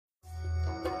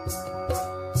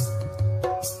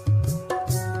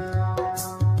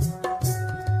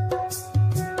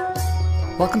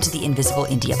Welcome to the Invisible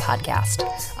India podcast.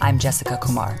 I'm Jessica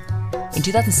Kumar. In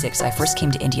 2006, I first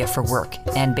came to India for work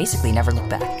and basically never looked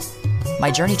back.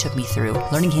 My journey took me through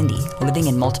learning Hindi, living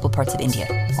in multiple parts of India,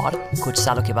 और कुछ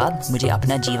सालों के बाद मुझे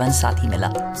अपना जीवन साथी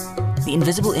मिला. The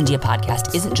Invisible India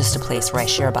podcast isn't just a place where I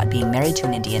share about being married to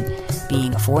an Indian,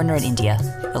 being a foreigner in India,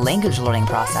 the language learning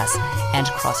process, and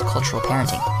cross-cultural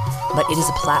parenting. But it is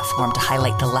a platform to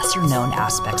highlight the lesser-known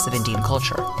aspects of Indian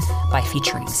culture by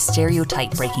featuring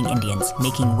stereotype-breaking Indians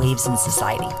making waves in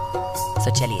society. So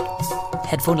चलिए,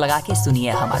 headphone लगा के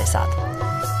सुनिए हमारे साथ.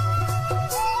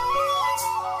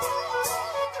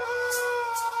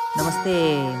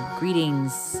 Namaste,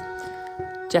 greetings.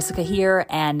 Jessica here,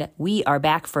 and we are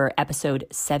back for episode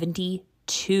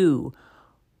 72.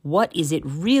 What is it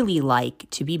really like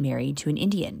to be married to an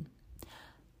Indian?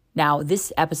 Now,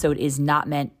 this episode is not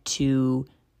meant to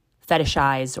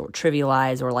fetishize or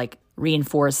trivialize or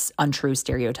reinforce untrue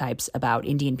stereotypes about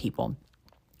Indian people.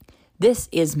 This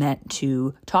is meant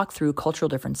to talk through cultural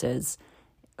differences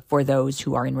for those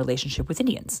who are in relationship with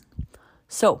Indians.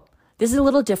 So, this is a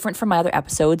little different from my other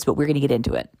episodes, but we're going to get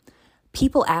into it.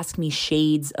 People ask me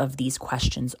shades of these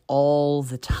questions all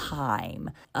the time.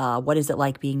 What is it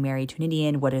like being married to an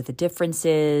Indian? What are the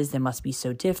differences? They must be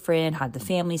so different. How do the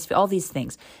families feel? All these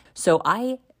things. So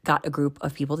I got a group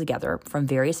of people together from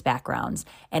various backgrounds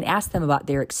and asked them about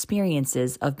their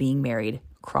experiences of being married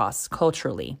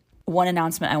cross-culturally. One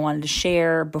announcement I wanted to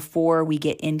share before we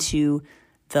get into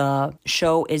the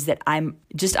show is that I'm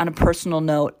just on a personal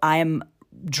note, I'm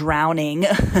drowning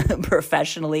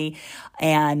professionally,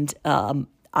 and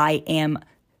I am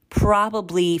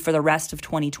probably for the rest of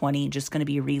 2020 just going to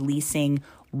be releasing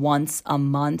once a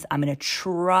month. I'm going to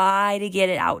try to get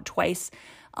it out twice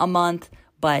a month,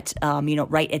 but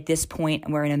right at this point,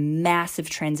 we're in a massive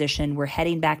transition. We're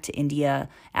heading back to India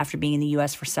after being in the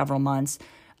US for several months.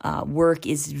 Work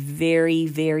is very,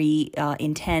 very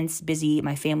intense, busy.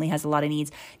 My family has a lot of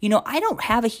needs. I don't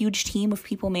have a huge team of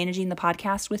people managing the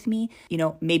podcast with me.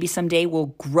 Maybe someday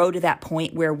we'll grow to that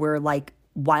point where we're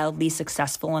wildly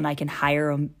successful and I can hire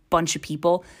a bunch of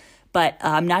people. But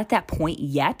I'm not at that point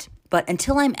yet. But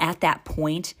until I'm at that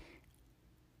point,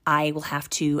 I will have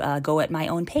to go at my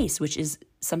own pace, which is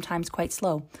sometimes quite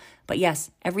slow. But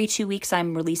yes, every 2 weeks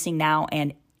I'm releasing now.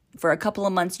 And for a couple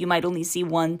of months, you might only see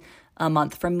one a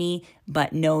month from me,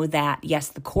 but know that, yes,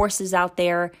 the course is out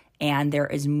there and there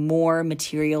is more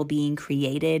material being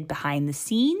created behind the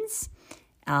scenes.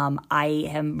 I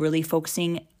am really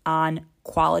focusing on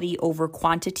quality over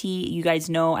quantity. You guys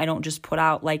know I don't just put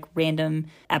out random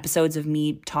episodes of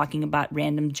me talking about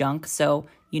random junk. So,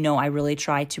 I really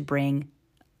try to bring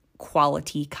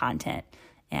quality content,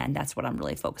 and that's what I'm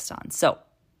really focused on. So,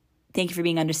 thank you for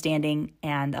being understanding,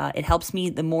 and it helps me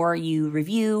the more you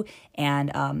review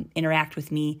and interact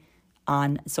with me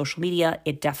on social media.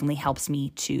 It definitely helps me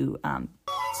to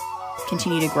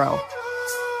continue to grow.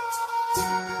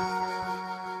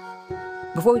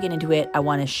 Before we get into it, I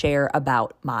want to share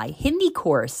about my Hindi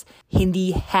course.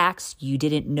 Hindi Hacks You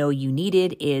Didn't Know You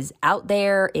Needed is out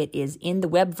there. It is in the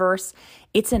webverse.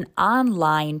 It's an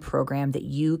online program that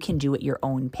you can do at your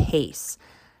own pace.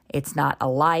 It's not a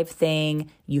live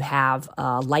thing. You have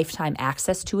lifetime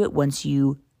access to it once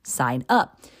you sign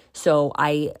up. So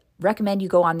I recommend you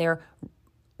go on there.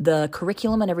 The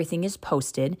curriculum and everything is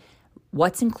posted.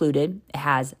 What's included? It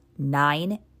has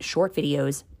 9 short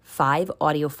videos, 5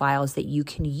 audio files that you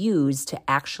can use to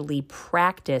actually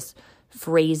practice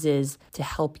phrases to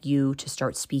help you to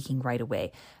start speaking right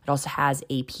away. It also has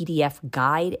a PDF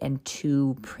guide and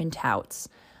 2 printouts.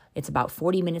 It's about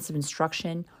 40 minutes of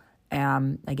instruction.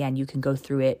 Again, you can go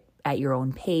through it at your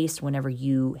own pace whenever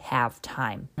you have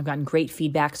time. I've gotten great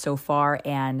feedback so far,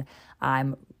 and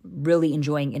I'm really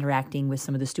enjoying interacting with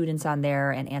some of the students on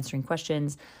there and answering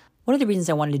questions. One of the reasons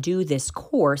I wanted to do this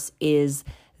course is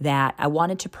that I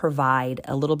wanted to provide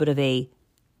a little bit of a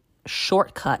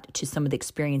shortcut to some of the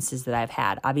experiences that I've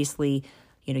had. Obviously,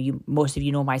 most of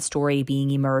you know my story, being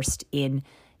immersed in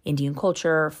Indian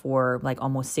culture for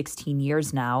almost 16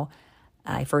 years now.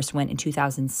 I first went in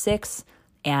 2006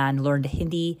 and learned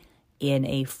Hindi in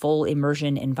a full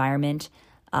immersion environment.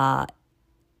 The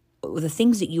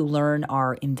things that you learn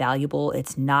are invaluable.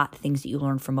 It's not things that you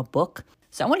learn from a book.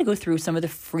 So I want to go through some of the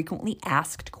frequently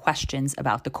asked questions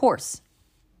about the course.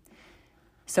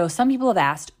 So some people have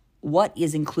asked, what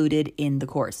is included in the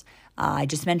course? I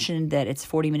just mentioned that it's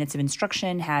 40 minutes of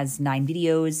instruction, has 9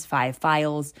 videos, 5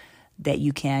 files that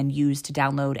you can use to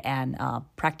download and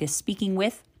practice speaking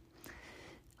with.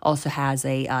 Also has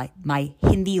my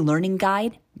Hindi learning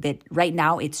guide that right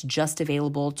now it's just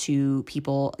available to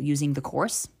people using the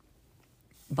course,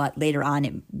 but later on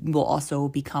it will also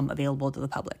become available to the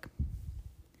public.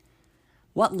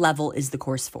 What level is the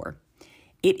course for?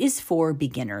 It is for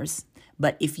beginners,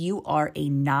 but if you are a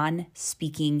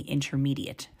non-speaking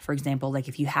intermediate, for example, like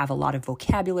if you have a lot of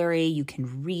vocabulary, you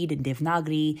can read in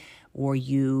Devanagari, or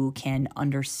you can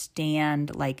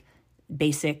understand like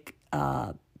basic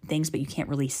things, but you can't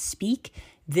really speak,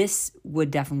 this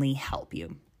would definitely help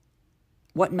you.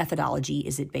 What methodology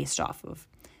is it based off of?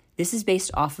 This is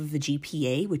based off of the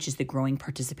GPA, which is the Growing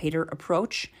Participator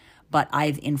approach, but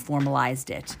I've informalized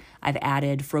it. I've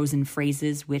added frozen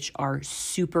phrases, which are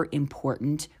super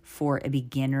important for a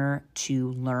beginner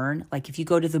to learn. Like if you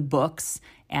go to the books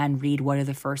and read what are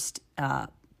the first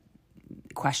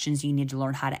questions you need to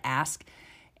learn how to ask,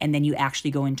 and then you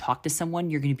actually go and talk to someone,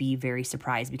 you're going to be very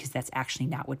surprised because that's actually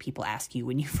not what people ask you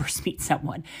when you first meet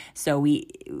someone. So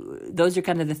those are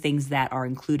kind of the things that are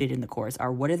included in the course,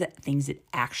 are what are the things that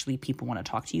actually people want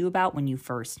to talk to you about when you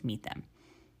first meet them,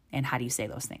 and how do you say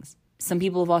those things? Some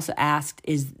people have also asked,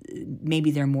 is maybe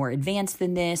they're more advanced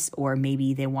than this, or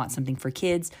maybe they want something for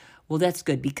kids. Well, that's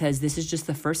good because this is just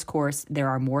the first course. There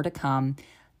are more to come.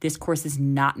 This course is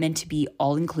not meant to be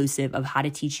all-inclusive of how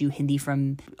to teach you Hindi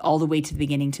from all the way to the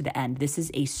beginning to the end. This is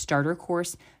a starter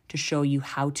course to show you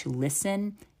how to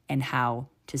listen and how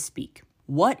to speak.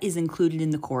 What is included in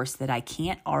the course that I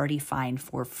can't already find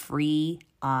for free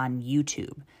on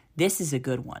YouTube? This is a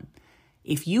good one.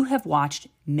 If you have watched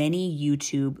many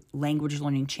YouTube language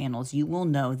learning channels, you will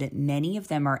know that many of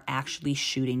them are actually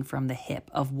shooting from the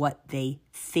hip of what they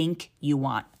think you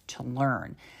want to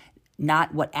learn,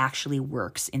 not what actually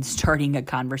works in starting a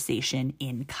conversation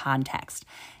in context.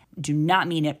 Do not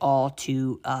mean at all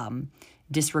to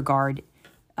disregard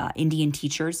Indian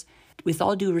teachers. With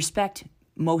all due respect,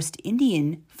 most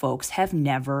Indian folks have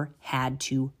never had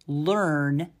to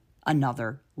learn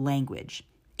another language.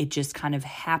 It just kind of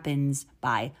happens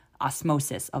by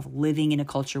osmosis of living in a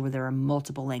culture where there are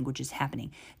multiple languages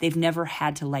happening. They've never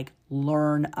had to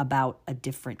learn about a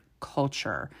different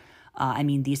culture.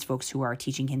 These folks who are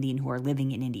teaching Hindi and who are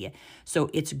living in India. So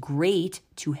it's great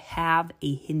to have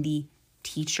a Hindi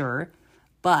teacher,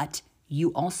 but you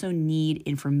also need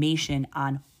information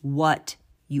on what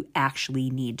you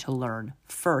actually need to learn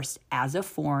first as a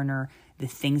foreigner, the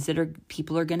things that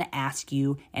people are going to ask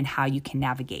you, and how you can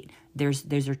navigate.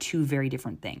 Those are two very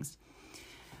different things.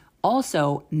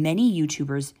 Also, many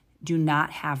YouTubers do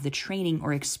not have the training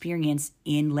or experience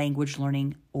in language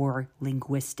learning or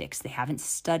linguistics. They haven't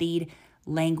studied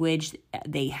language.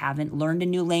 They haven't learned a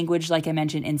new language, like I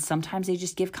mentioned, and sometimes they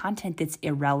just give content that's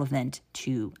irrelevant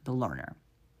to the learner.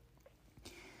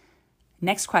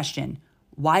 Next question,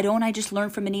 why don't I just learn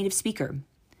from a native speaker?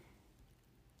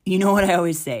 You know what I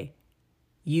always say?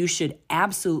 You should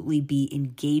absolutely be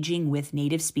engaging with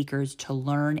native speakers to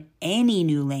learn any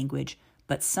new language,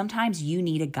 but sometimes you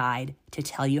need a guide to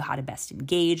tell you how to best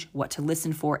engage, what to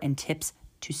listen for, and tips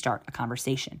to start a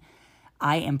conversation.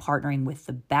 I am partnering with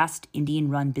the best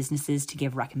Indian-run businesses to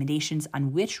give recommendations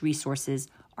on which resources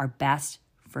are best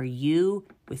for you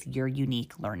with your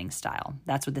unique learning style.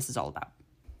 That's what this is all about.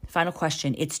 Final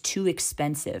question, it's too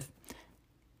expensive.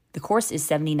 The course is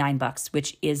 $79,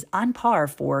 which is on par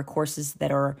for courses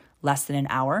that are less than an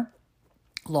hour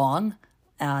long,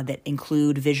 that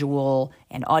include visual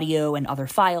and audio and other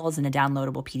files and a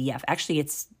downloadable PDF.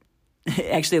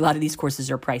 Actually, a lot of these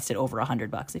courses are priced at over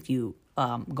 $100 if you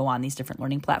go on these different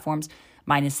learning platforms.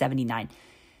 Mine is $79.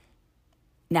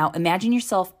 Now, imagine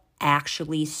yourself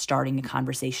actually starting a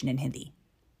conversation in Hindi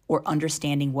or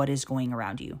understanding what is going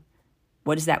around you.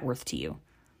 What is that worth to you?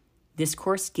 This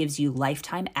course gives you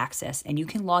lifetime access, and you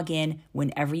can log in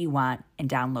whenever you want and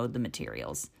download the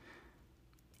materials.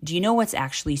 Do you know what's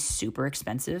actually super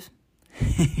expensive?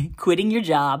 Quitting your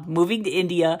job, moving to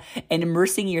India, and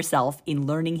immersing yourself in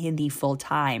learning Hindi full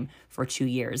time for 2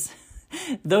 years.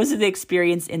 Those are the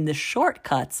experience in the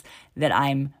shortcuts that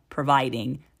I'm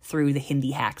providing through the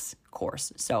Hindi Hacks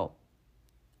course. So,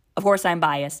 of course, I'm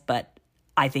biased, but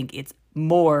I think it's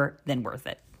more than worth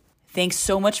it. Thanks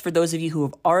so much for those of you who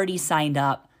have already signed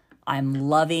up. I'm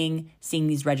loving seeing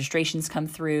these registrations come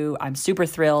through. I'm super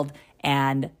thrilled,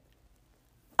 and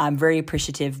I'm very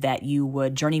appreciative that you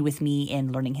would journey with me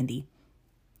in learning Hindi.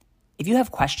 If you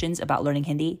have questions about learning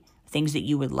Hindi, things that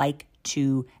you would like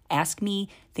to ask me,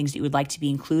 things that you would like to be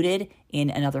included in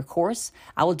another course,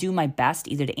 I will do my best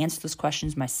either to answer those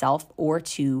questions myself or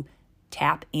to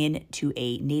tap into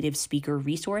a native speaker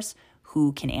resource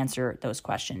who can answer those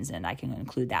questions, and I can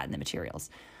include that in the materials.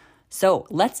 So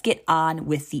let's get on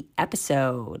with the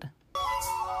episode.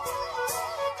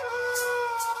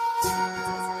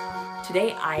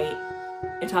 Today I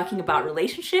am talking about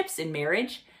relationships in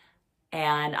marriage,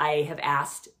 and I have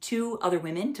asked two other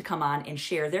women to come on and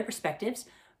share their perspectives.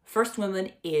 First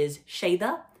woman is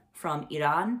Shayda from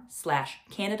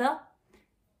Iran/Canada,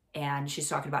 and she's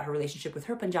talking about her relationship with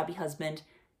her Punjabi husband.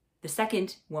 The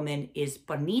second woman is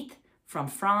Parneet from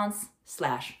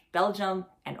France/Belgium,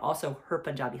 and also her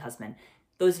Punjabi husband.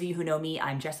 Those of you who know me,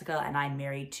 I'm Jessica, and I'm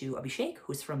married to Abhishek,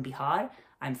 who's from Bihar.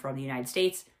 I'm from the United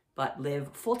States, but live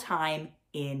full-time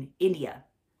in India.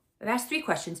 I've asked three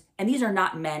questions, and these are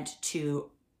not meant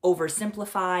to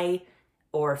oversimplify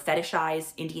or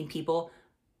fetishize Indian people.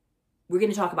 We're going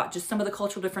to talk about just some of the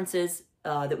cultural differences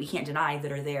that we can't deny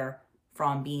that are there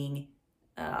from being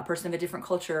a person of a different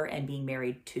culture and being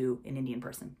married to an Indian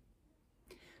person.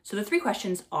 So the three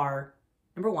questions are,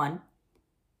 number one,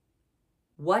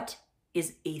 what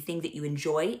is a thing that you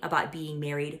enjoy about being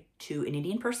married to an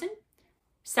Indian person?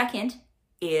 Second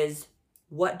is,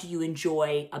 what do you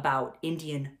enjoy about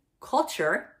Indian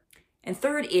culture? And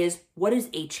third is, what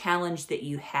is a challenge that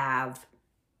you have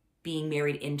being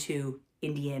married into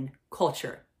Indian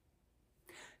culture?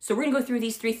 So we're gonna go through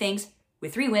these three things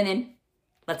with three women.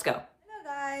 Let's go. Hello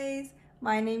guys,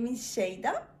 my name is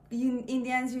Shayda.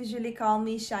 Indians usually call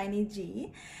me Shiny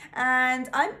G, and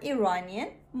I'm Iranian.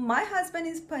 My husband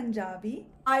is Punjabi.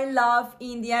 I love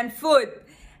Indian food,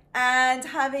 and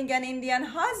having an Indian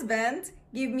husband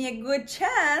give me a good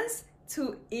chance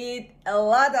to eat a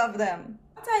lot of them.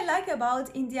 What I like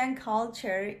about Indian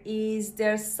culture is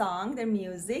their song, their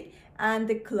music, and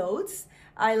the clothes.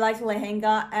 I like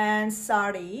lehenga and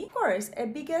sari. Of course, a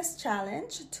biggest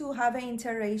challenge to have an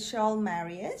interracial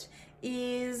marriage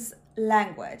is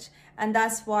language, and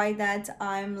that's why that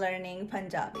I'm learning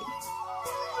Punjabi.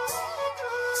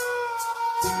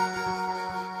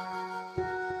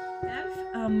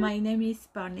 My name is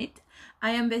Parneet.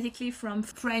 I am basically from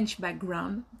French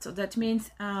background, so that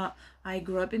means I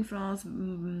grew up in France,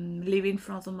 live in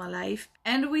France all my life,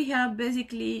 and we have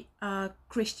basically a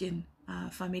Christian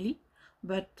family,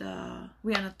 but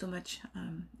we are not too much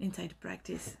inside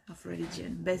practice of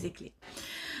religion, basically.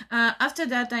 After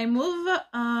that, I moved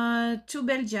to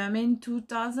Belgium in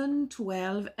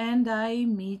 2012, and I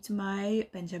meet my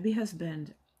Punjabi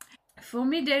husband. For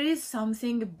me, there is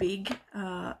something big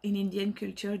in Indian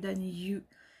culture that you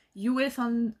will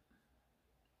find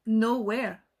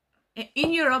nowhere.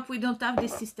 In Europe, we don't have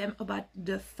this system about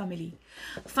the family.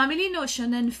 Family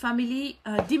notion and family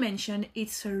dimension,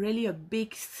 it's really a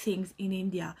big thing in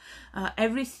India.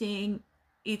 Everything,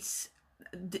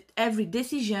 every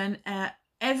decision,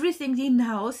 everything in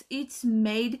house, it's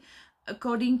made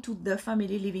according to the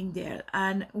family living there.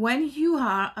 And when you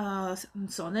are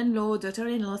son-in-law,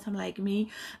 daughter-in-law, something like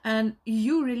me, and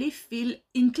you really feel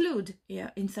included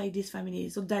inside this family.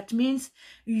 So that means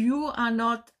you are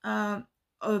not a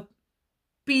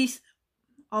piece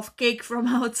of cake from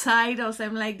outside or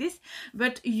something like this,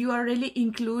 but you are really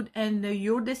included, and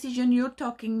your decision, your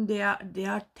talking, they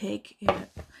are take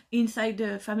inside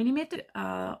the family matter.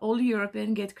 All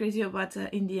Europeans get crazy about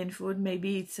Indian food.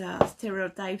 Maybe it's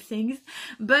stereotype things,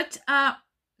 but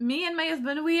me and my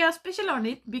husband, we are special on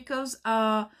it because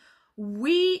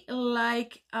we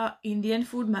like Indian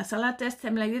food, masala test,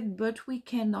 something like that, but we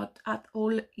cannot at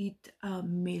all eat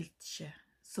milch.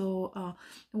 So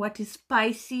what is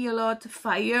spicy a lot,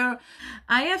 fire.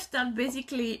 I have started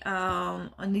basically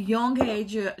on a young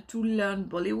age to learn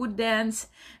Bollywood dance,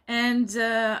 and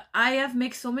I have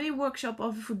made so many workshops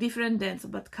of different dance,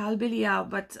 about Kalbelia,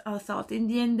 but South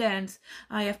Indian dance.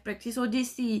 I have practiced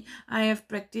Odissi. I have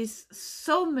practiced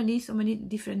so many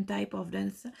different type of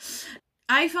dance.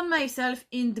 I found myself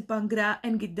in the Bhangra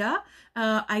and Gidda.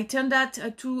 I turned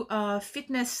that to a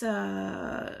fitness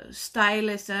style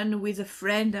lesson with a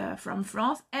friend from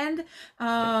France, and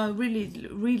really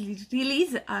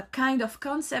release a kind of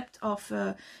concept of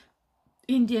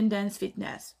Indian dance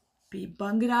fitness.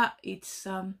 Bhangra, it's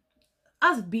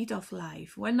as a beat of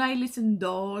life. When I listen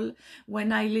Dol,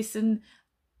 when I listen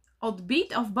the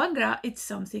beat of Bhangra, it's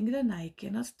something that I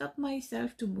cannot stop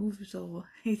myself to move, so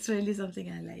it's really something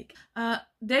I like.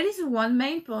 There is one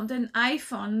main point, and I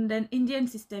found that Indian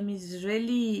system is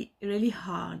really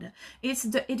hard. It's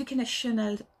the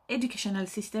educational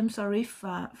system,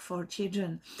 for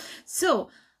children.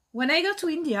 So when I go to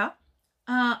India,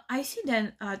 I see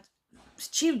then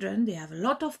children, they have a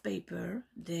lot of paper,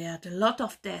 they have a lot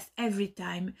of tests every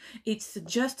time. It's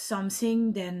just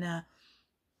something then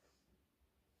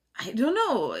I don't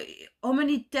know how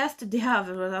many tests they have.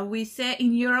 We say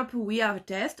in Europe we have a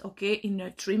test, okay, in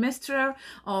a trimester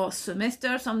or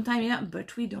semester sometime, yeah,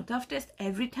 but we don't have tests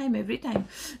every time.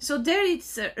 So there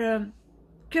it's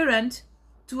current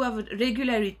to have a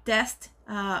regular test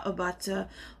about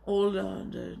all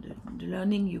the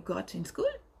learning you got in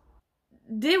school.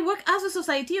 They work as a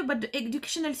society about the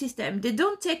educational system. They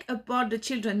don't take apart the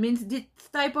children, means this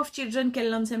type of children can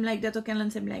learn something like that or can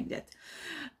learn something like that.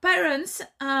 Parents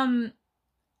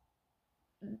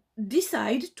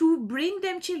decide to bring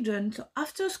them children. So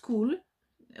after school,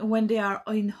 when they are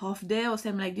in half day or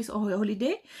something like this or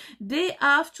holiday, they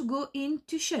have to go in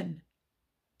tuition.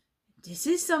 This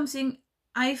is something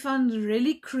I found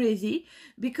really crazy,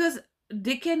 because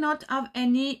they cannot have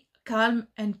any calm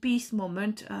and peace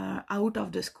moment out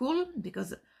of the school,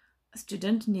 because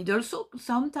students need also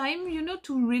some time,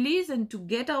 to release and to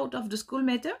get out of the school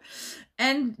matter.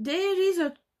 And there is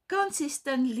a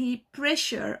consistently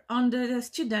pressure on the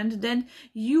student, then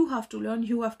you have to learn.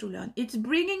 It's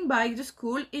bringing by the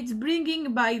school, it's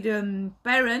bringing by the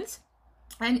parents,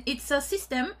 and it's a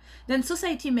system, then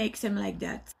society makes them like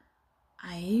that.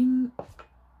 I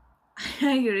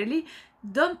really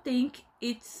don't think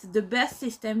it's the best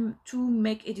system to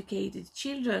make educated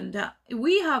children.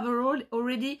 We have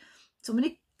already so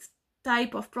many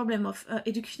type of problem of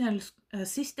educational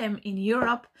system in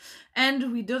Europe,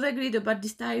 and we don't agree about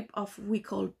this type of we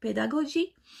call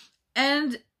pedagogy.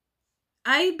 And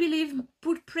I believe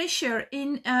put pressure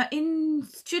in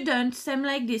students same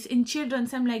like this, in children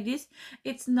same like this,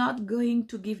 it's not going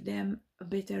to give them a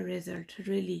better result,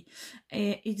 really.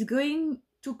 It's going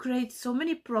to create so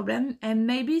many problems, and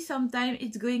maybe sometimes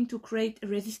it's going to create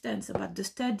resistance about the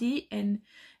study and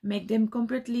make them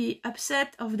completely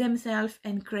upset of themselves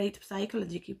and create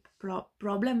psychological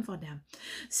problem for them.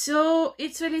 So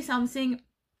it's really something,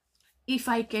 if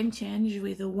I can change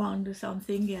with a wand or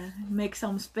something, make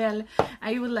some spell,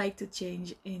 I would like to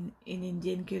change in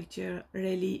Indian culture,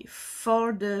 really,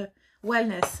 for the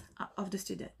wellness of the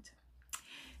student.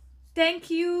 Thank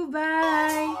you,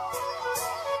 bye.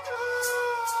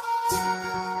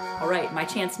 All right, my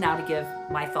chance now to give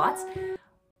my thoughts.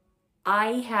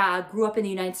 I grew up in the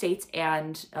United States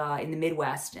and in the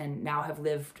Midwest, and now have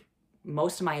lived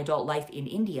most of my adult life in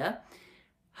India.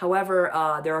 However,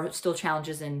 there are still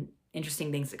challenges and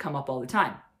interesting things that come up all the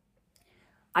time.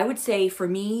 I would say for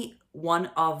me, one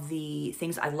of the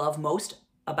things I love most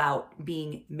about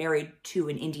being married to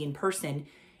an Indian person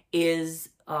is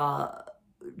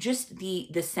just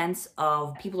the sense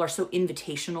of people are so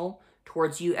invitational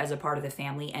towards you as a part of the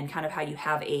family, and kind of how you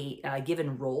have a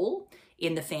given role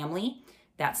in the family.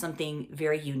 That's something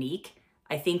very unique.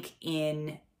 I think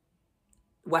in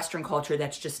Western culture,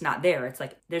 that's just not there. It's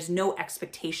like there's no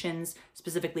expectations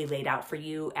specifically laid out for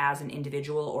you as an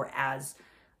individual or as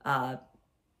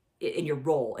in your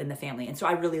role in the family. And so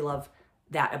I really love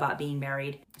that about being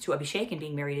married to Abhishek and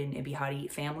being married in a Bihari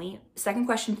family. Second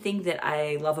question, thing that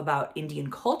I love about Indian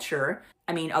culture,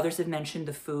 I mean, others have mentioned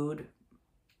the food.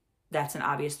 That's an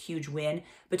obvious huge win.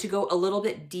 But to go a little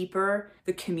bit deeper,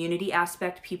 the community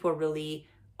aspect, people really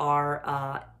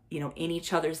are, in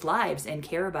each other's lives and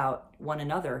care about one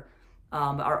another,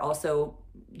 are also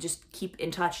just keep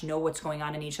in touch, know what's going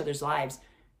on in each other's lives,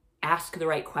 ask the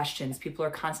right questions. People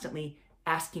are constantly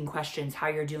asking questions, how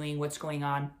you're doing, what's going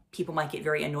on. People might get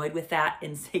very annoyed with that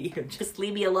and say, just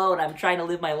leave me alone, I'm trying to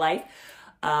live my life.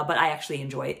 But I actually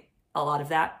enjoy a lot of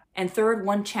that. And third,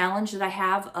 one challenge that I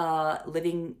have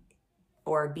living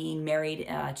or being married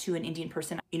to an Indian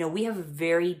person, we have a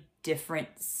very different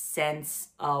sense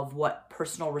of what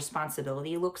personal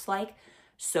responsibility looks like.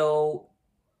 So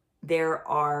there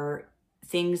are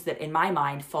things that in my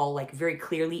mind fall like very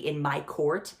clearly in my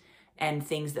court, and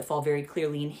things that fall very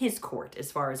clearly in his court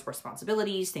as far as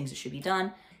responsibilities, things that should be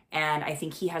done. And I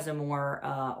think he has a more,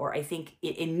 or I think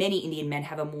in many Indian men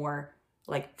have a more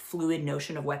like fluid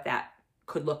notion of what that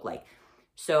could look like.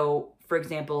 So for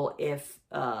example, if,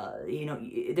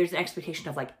 there's an expectation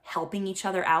of like helping each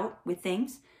other out with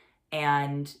things,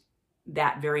 and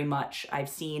that very much I've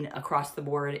seen across the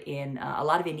board in a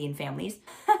lot of Indian families.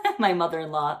 My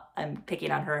mother-in-law, I'm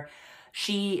picking on her,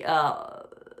 she,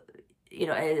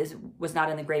 was not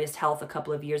in the greatest health a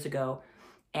couple of years ago.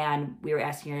 And we were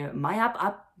asking her, "Mai, aap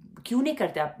kyun nahi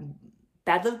karte? Aap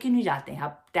paddle kyun nahi jate hain?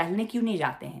 Aap tohlne kyun nahi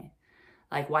jate hain?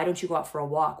 Like, why don't you go out for a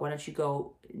walk? Why don't you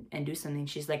go and do something?"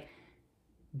 She's like,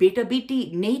 "Beta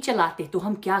beti nahi chalate, to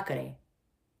hum kya kare?"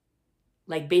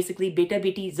 Like basically, beta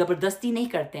beti zabardasti nahi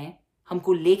karte hain,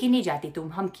 humko leke nahi jate, to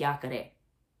hum kya kare?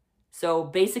 So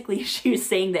basically, she was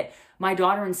saying that my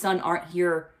daughter and son aren't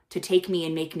here to take me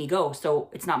and make me go, so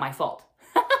it's not my fault,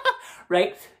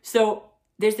 right? So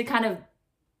there's the kind of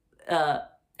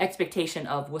expectation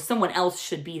of, well, someone else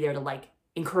should be there to like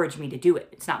encourage me to do it.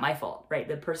 It's not my fault, right?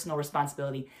 The personal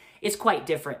responsibility is quite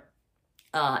different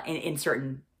in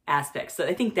certain aspects. So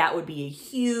I think that would be a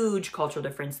huge cultural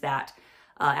difference that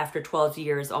after 12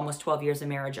 years, almost 12 years of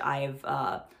marriage, I've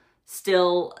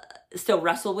still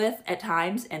wrestle with at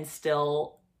times, and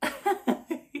still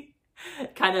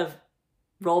kind of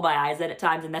roll my eyes at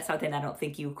times. And that's something I don't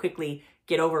think you quickly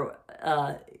get over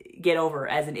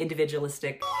as an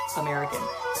individualistic American.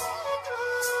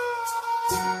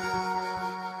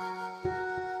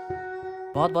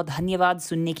 बहुत-बहुत धन्यवाद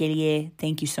सुनने के लिए.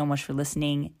 Thank you so much for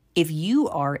listening. If you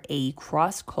are a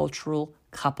cross-cultural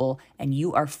couple and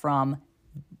you are from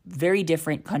very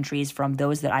different countries from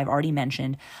those that I've already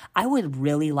mentioned, I would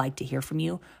really like to hear from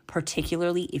you,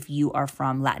 particularly if you are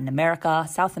from Latin America,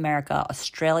 South America,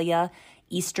 Australia,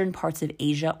 eastern parts of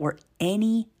Asia, or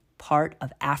any part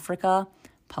of Africa,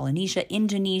 Polynesia,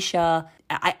 Indonesia.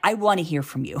 I want to hear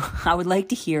from you. I would like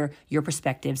to hear your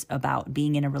perspectives about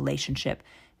being in a relationship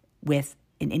with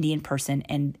an Indian person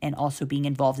and also being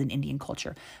involved in Indian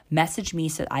culture. Message me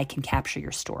so that I can capture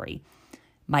your story.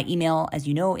 My email, as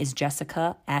you know, is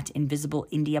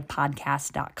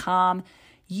jessica@invisibleindiapodcast.com.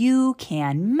 You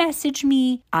can message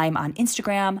me. I'm on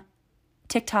Instagram,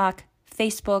 TikTok,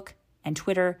 Facebook, and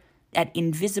Twitter at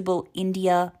Invisible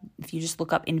India. If you just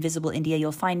look up Invisible India,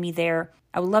 you'll find me there.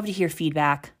 I would love to hear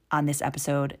feedback on this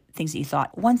episode, things that you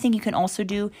thought. One thing you can also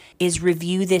do is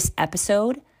review this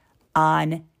episode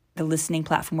on the listening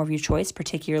platform of your choice,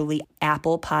 particularly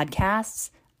Apple Podcasts.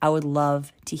 I would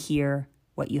love to hear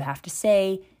what you have to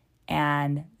say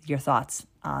and your thoughts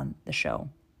on the show.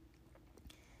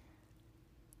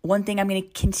 One thing I'm going to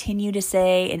continue to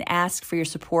say and ask for your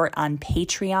support on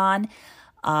Patreon.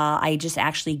 I just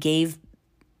actually gave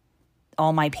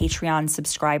all my Patreon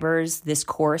subscribers this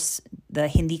course, the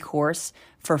Hindi course,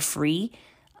 for free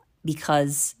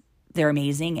because they're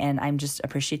amazing and I'm just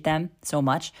appreciate them so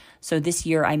much. So this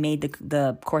year I made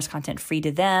the course content free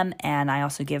to them, and I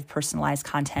also give personalized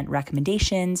content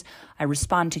recommendations. I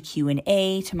respond to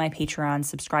Q&A to my Patreon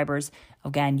subscribers.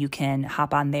 Again, you can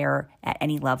hop on there at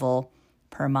any level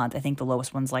per month. I think the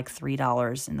lowest one's like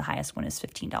 $3 and the highest one is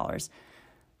 $15.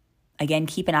 Again,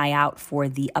 keep an eye out for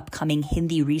the upcoming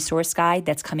Hindi resource guide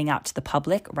that's coming out to the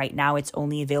public. Right now, it's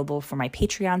only available for my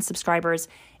Patreon subscribers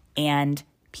and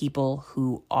people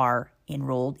who are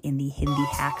enrolled in the Hindi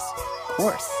Hacks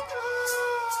course.